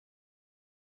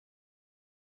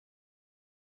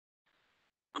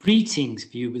Greetings,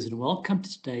 viewers, and welcome to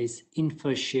today's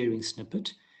info sharing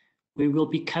snippet, where we'll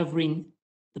be covering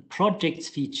the projects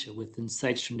feature within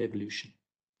SageStream Evolution.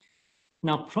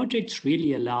 Now, projects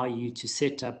really allow you to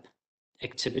set up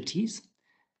activities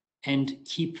and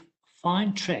keep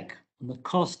fine track on the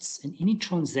costs and any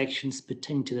transactions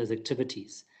pertaining to those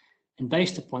activities. And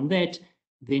based upon that,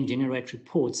 then generate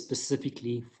reports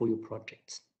specifically for your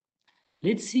projects.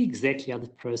 Let's see exactly how the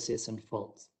process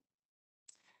unfolds.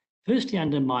 Firstly,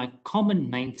 under my common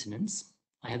maintenance,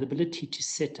 I have the ability to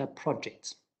set up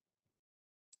projects.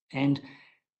 And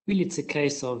really, it's a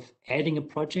case of adding a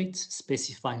project,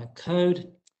 specifying a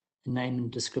code, a name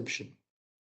and description.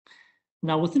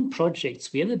 Now, within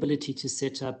projects, we have the ability to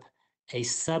set up a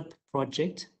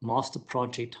sub-project, master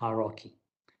project hierarchy,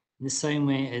 in the same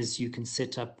way as you can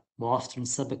set up master and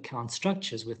sub-account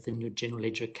structures within your general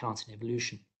ledger account in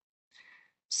Evolution.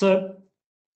 So,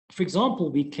 for example,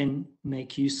 we can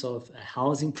make use of a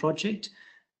housing project.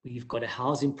 We've got a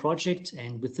housing project,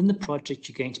 and within the project,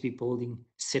 you're going to be building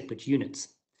separate units.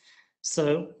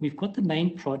 So we've got the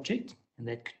main project, and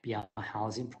that could be our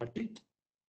housing project.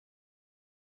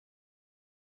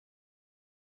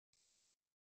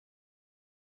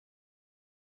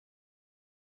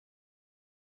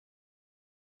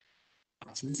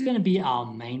 So this is going to be our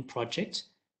main project.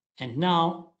 And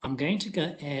now I'm going to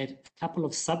go add a couple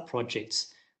of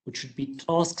sub-projects, which would be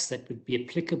tasks that would be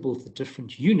applicable for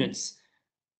different units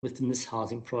within this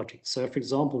housing project. So for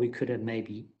example, we could have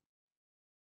maybe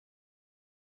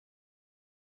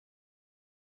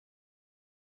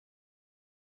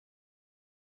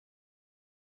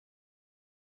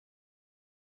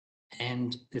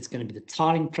and it's going to be the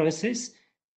tiling process.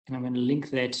 And I'm going to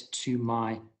link that to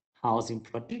my housing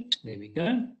project. There we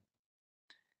go.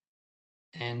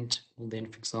 And we'll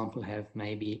then, for example, have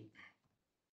maybe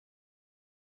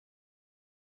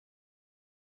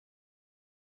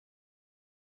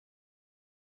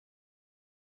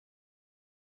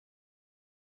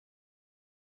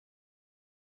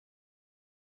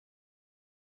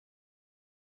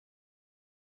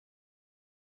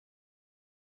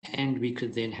and we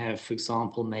could then have, for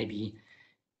example, maybe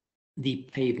the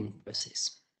paving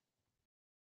process.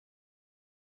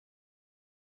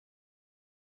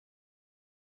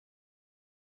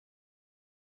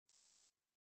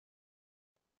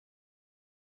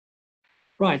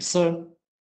 Right, so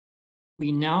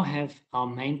we now have our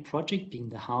main project being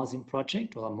the housing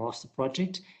project or our master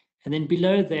project. And then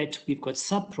below that, we've got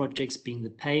sub-projects being the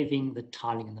paving, the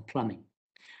tiling, and the plumbing.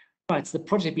 Right, so the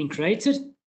project being created,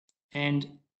 and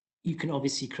you can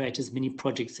obviously create as many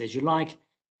projects as you like,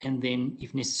 and then,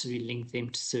 if necessary, link them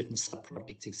to certain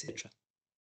sub-projects, etc.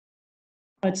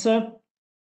 Right, so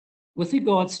with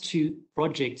regards to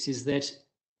projects, is that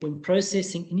when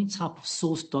processing any type of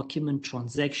source document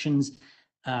transactions,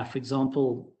 for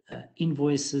example,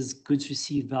 invoices, goods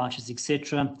received, vouchers,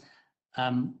 etc.,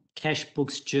 cash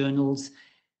books, journals,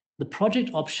 the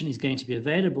project option is going to be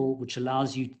available, which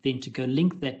allows you then to go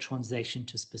link that transaction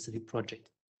to a specific project.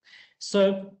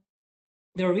 So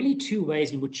there are really two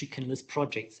ways in which you can list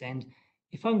projects. And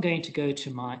if I'm going to go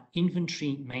to my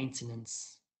inventory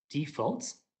maintenance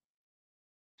defaults,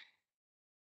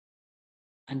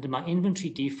 under my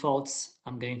inventory defaults,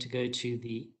 I'm going to go to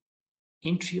the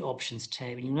entry options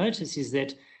tab. And you'll notice is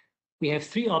that we have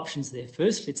three options there.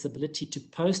 First, it's the ability to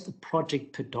post a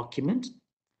project per document,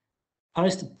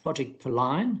 post a project per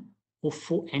line,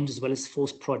 and as well as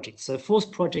forced projects. So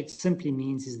forced project simply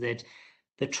means is that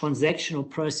the transactional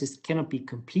process cannot be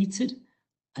completed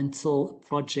until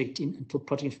project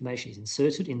information is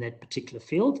inserted in that particular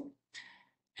field.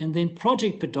 And then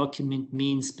project per document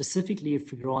means specifically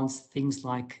if it runs things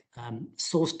like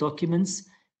source documents,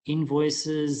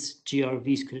 invoices,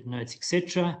 GRVs, credit notes,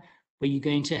 etc., where you're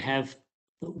going to have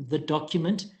the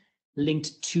document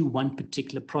linked to one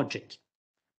particular project.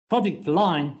 Project per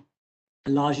line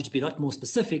allows you to be a lot more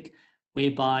specific,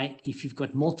 whereby if you've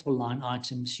got multiple line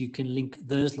items, you can link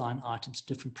those line items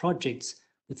to different projects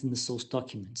within the source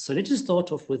document. So let's just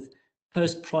start off with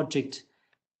post project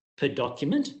per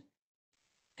document.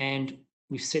 And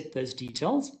we've set those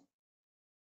details.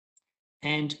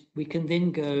 And we can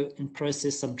then go and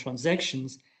process some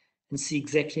transactions and see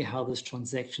exactly how those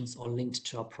transactions are linked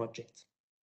to our project.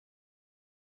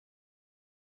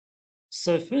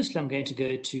 So firstly, I'm going to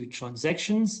go to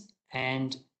transactions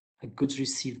and a goods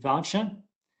received voucher.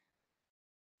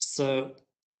 So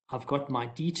I've got my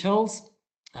details,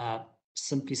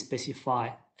 simply specify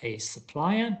a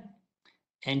supplier.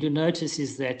 And you'll notice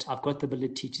is that I've got the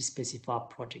ability to specify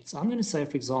projects. I'm going to say,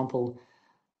 for example,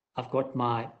 I've got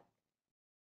my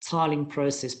tiling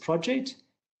process project,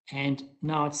 and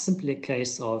now it's simply a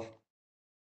case of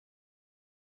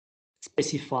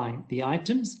specifying the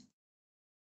items.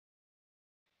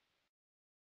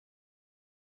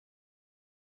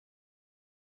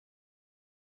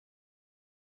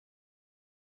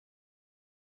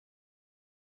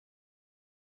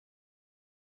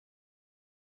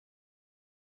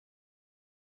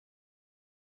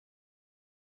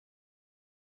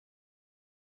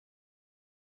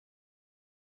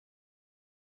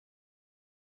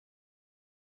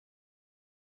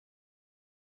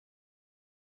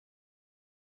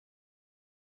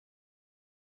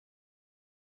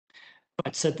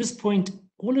 Right, so at this point,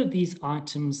 all of these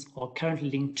items are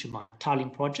currently linked to my tiling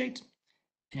project.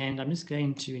 And I'm just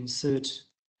going to insert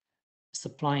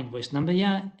supply invoice number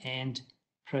here and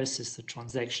process the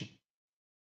transaction.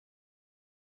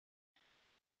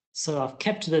 So I've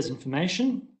captured those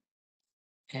information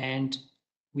and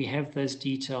we have those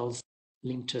details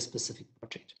linked to a specific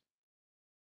project.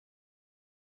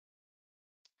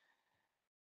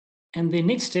 And the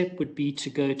next step would be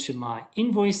to go to my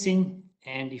invoicing.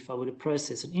 And if I were to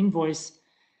process an invoice,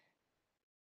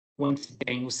 once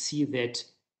again, we'll see that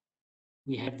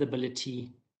we have the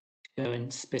ability to go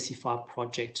and specify a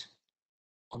project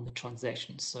on the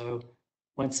transaction. So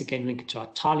once again, link it to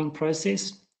our tiling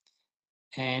process,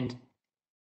 and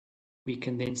we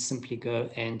can then simply go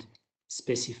and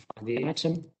specify the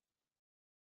item.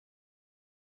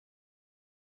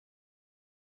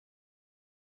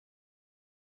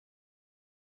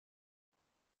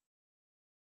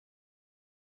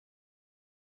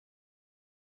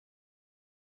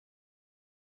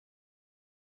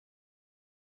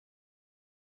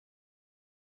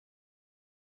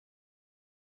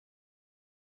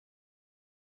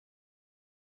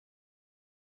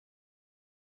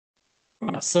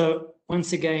 Right, so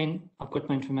once again, I've got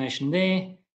my information there,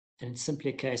 and it's simply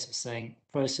a case of saying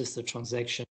process the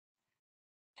transaction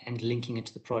and linking it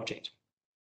to the project.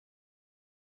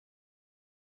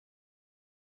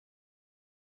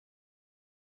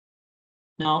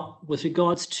 Now, with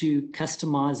regards to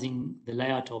customizing the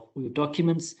layout of your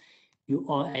documents, you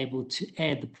are able to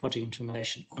add the project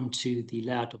information onto the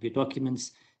layout of your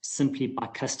documents simply by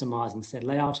customizing that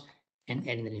layout and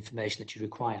adding that information that you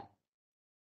require.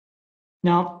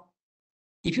 Now,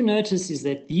 if you notice is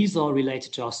that these are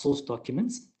related to our source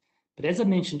documents, but as I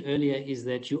mentioned earlier, is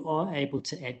that you are able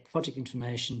to add project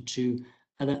information to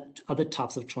other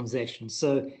types of transactions.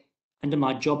 So under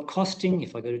my job costing,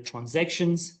 if I go to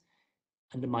transactions,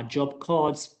 under my job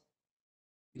cards,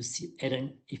 you'll see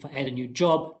if I add a new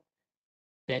job,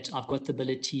 that I've got the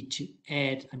ability to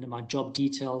add under my job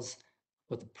details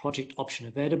with the project option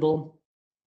available.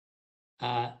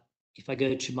 If I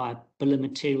go to my bill of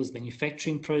materials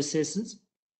manufacturing processes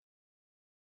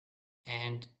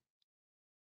and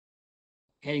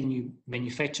adding new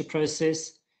manufacture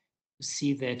process, you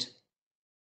see that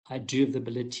I do have the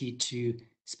ability to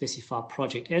specify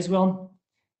project as well.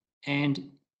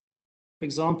 And for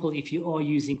example, if you are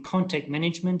using contact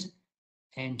management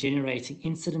and generating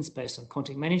incidents based on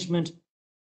contact management,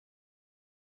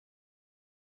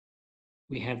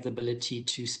 we have the ability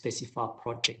to specify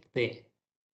project there.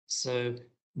 So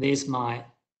there's my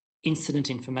incident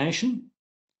information,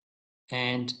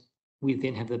 and we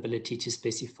then have the ability to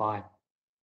specify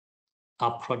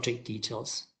our project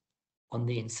details on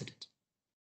the incident.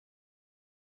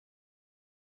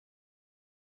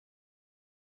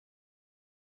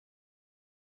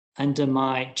 Under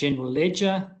my general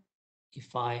ledger,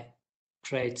 if I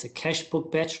create a cash book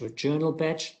batch or a journal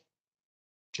batch,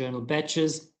 journal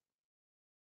batches,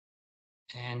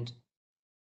 and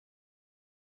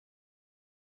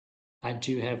I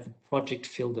do have the project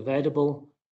field available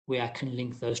where I can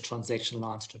link those transaction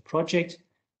lines to a project.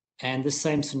 And the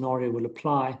same scenario will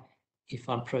apply if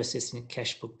I'm processing a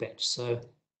cash book batch. So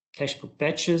cash book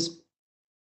batches,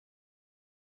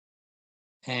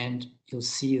 and you'll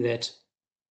see that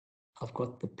I've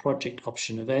got the project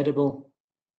option available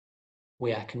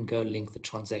where I can go link the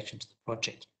transaction to the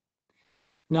project.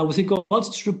 Now, with regards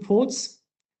to reports,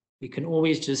 we can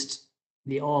always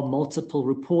there are multiple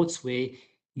reports where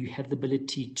you have the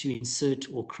ability to insert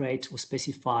or create or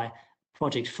specify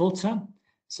project filter.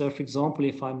 So for example,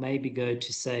 if I maybe go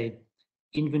to say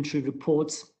inventory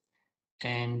reports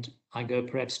and I go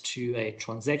perhaps to a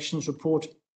transactions report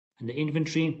under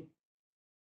inventory,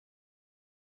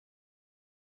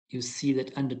 you'll see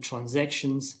that under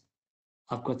transactions,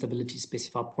 I've got the ability to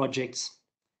specify projects,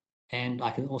 and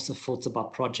I can also filter by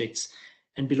projects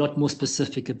and be a lot more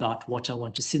specific about what I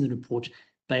want to see in the report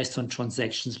based on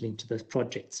transactions linked to those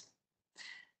projects.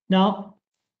 Now,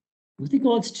 with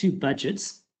regards to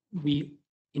budgets, in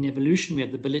Evolution, we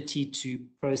have the ability to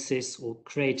process or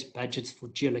create budgets for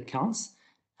GL accounts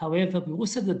However, we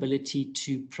also have the ability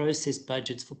to process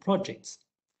budgets for projects.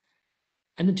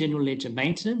 Under general ledger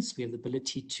maintenance, we have the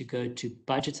ability to go to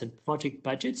budgets and project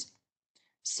budgets.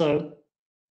 So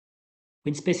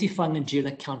when specifying a GL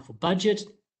account for budget,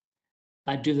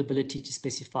 I do have the ability to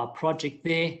specify a project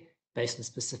there based on a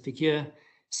specific year.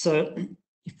 So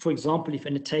if, for example, if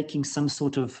undertaking some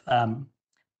sort of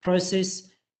process,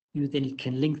 you then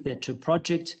can link that to a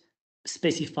project,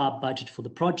 specify a budget for the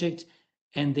project,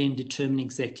 and then determine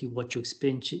exactly what your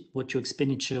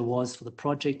expenditure was for the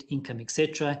project, income,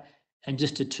 etc., and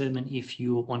just determine if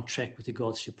you're on track with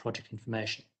regards to your project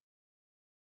information.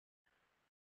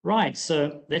 Right,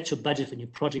 so that's your budget and your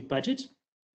project budget.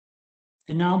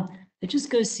 And now let's just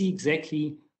go see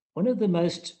exactly one of the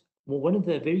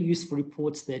very useful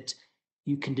reports that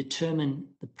you can determine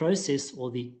the process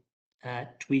or the where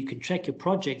you can track your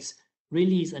projects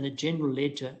really is under general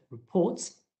ledger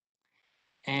reports.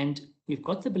 And we've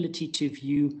got the ability to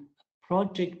view a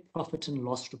project profit and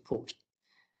loss report.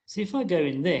 So if I go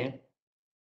in there,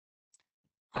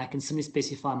 I can simply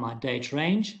specify my date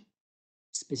range,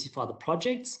 specify the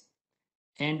projects.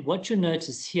 And what you'll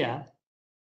notice here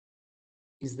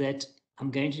is that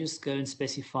I'm going to just go and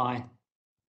specify a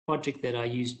project that I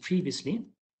used previously.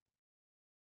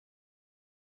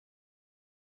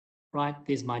 Right,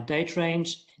 there's my date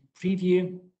range and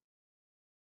preview.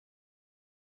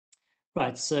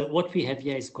 Right, so what we have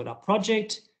here is got our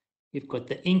project, we've got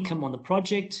the income on the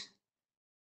project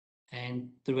and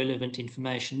the relevant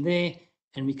information there,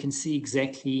 and we can see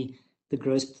exactly the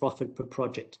gross profit per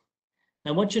project.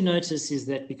 Now what you notice is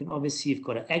that we can obviously, we've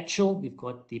got an actual, we've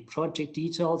got the project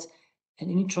details,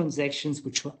 and any transactions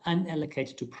which were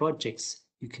unallocated to projects,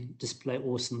 you can display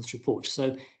also in this report.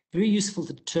 So very useful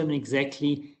to determine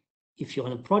exactly if you're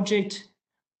on a project,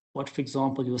 what, for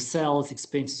example, your sales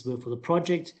expenses were for the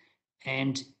project,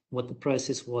 and what the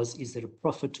process was, is there a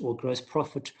profit or gross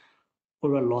profit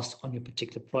or a loss on your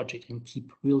particular project, and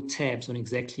keep real tabs on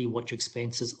exactly what your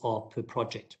expenses are per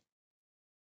project.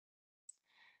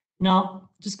 Now,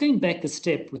 just going back a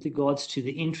step with regards to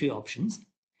the entry options.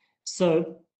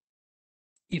 So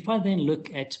if I then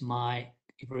look at if I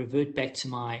revert back to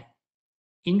my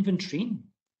inventory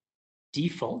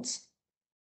defaults,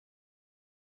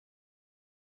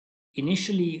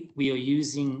 initially we are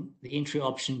using the entry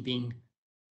option being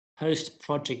post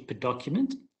project per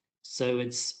document. So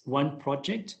it's one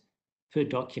project per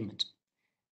document.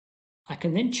 I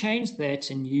can then change that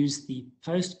and use the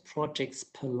post projects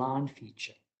per line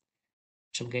feature,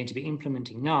 which I'm going to be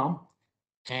implementing now,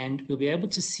 and we'll be able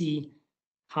to see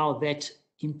how that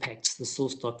impacts the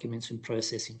source documents when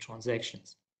processing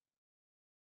transactions.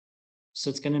 So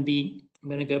it's going to be, I'm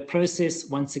going to go process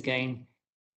once again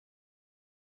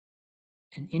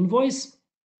an invoice.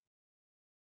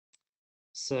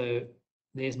 So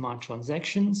there's my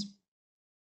transactions.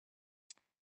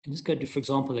 And just go to, for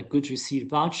example, a goods received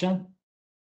voucher.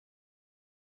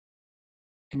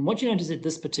 And what you notice at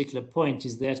this particular point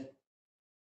is that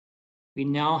we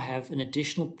now have an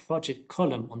additional project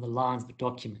column on the lines of the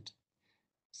document.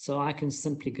 So I can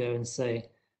simply go and say,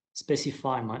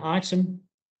 specify my item.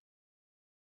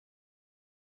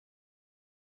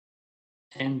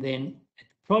 And then at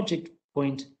the project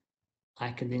point,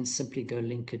 I can then simply go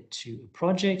link it to a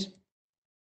project.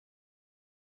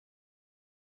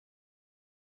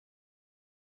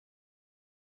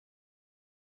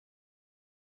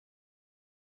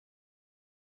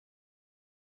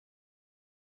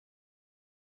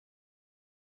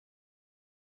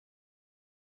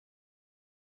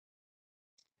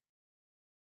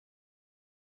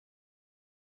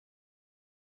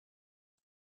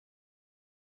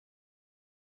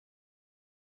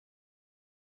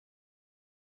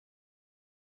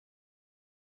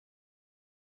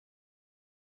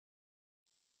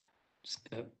 Just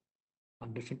go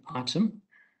on different item.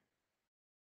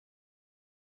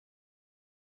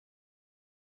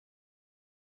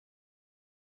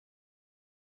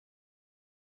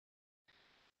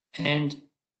 And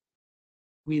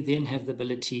we then have the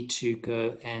ability to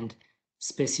go and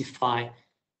specify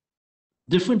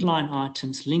different line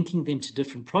items, linking them to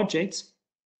different projects,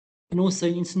 and also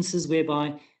instances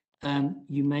whereby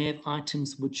you may have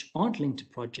items which aren't linked to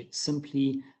projects,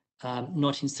 simply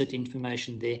not insert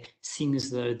information there, seeing as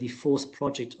though the forced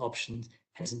project option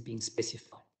hasn't been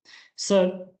specified.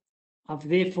 So I've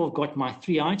therefore got my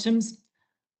 3 items.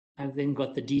 I've then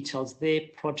got the details there,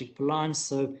 project per line.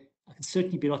 So I can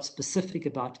certainly be a lot specific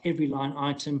about every line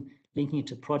item, linking it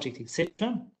to project,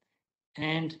 etc.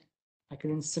 And I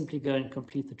can then simply go and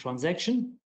complete the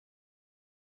transaction,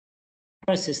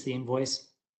 process the invoice,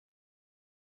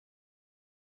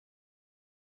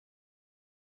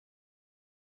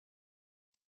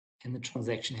 and the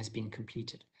transaction has been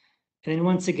completed. And then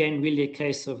once again, really a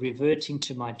case of reverting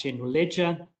to my general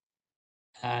ledger,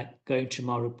 going to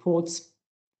my reports,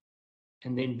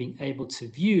 and then being able to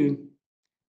view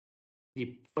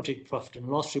the project profit and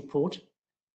loss report,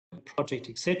 project,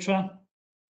 etc.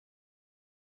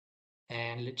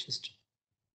 And let's just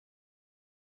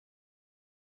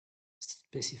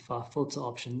specify filter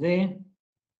option there,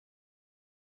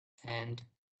 and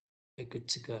we're good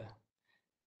to go.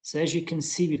 So as you can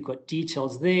see, we've got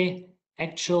details there,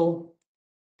 actual,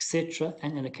 etc.,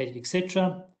 and allocated,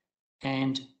 etc.,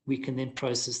 and we can then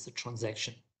process the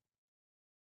transaction.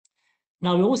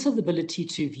 Now, we also have the ability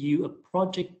to view a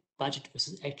project budget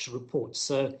versus actual report.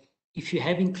 So if you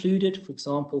have included, for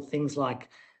example, things like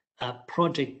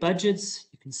project budgets,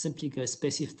 you can simply go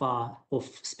specify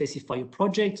your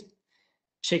project,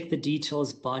 check the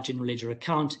details by general ledger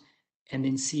account, and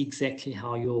then see exactly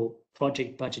how your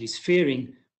project budget is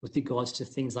faring with regards to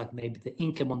things like maybe the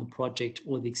income on the project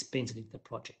or the expense of the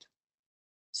project.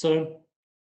 So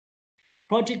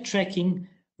project tracking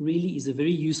really is a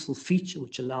very useful feature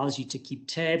which allows you to keep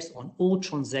tabs on all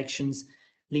transactions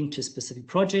linked to a specific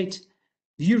project,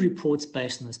 view reports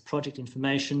based on this project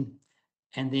information,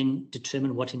 and then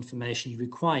determine what information you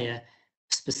require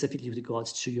specifically with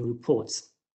regards to your reports.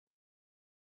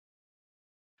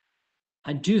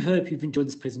 I do hope you've enjoyed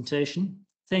this presentation.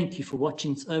 Thank you for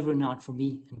watching. It's over and out for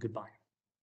me, and goodbye.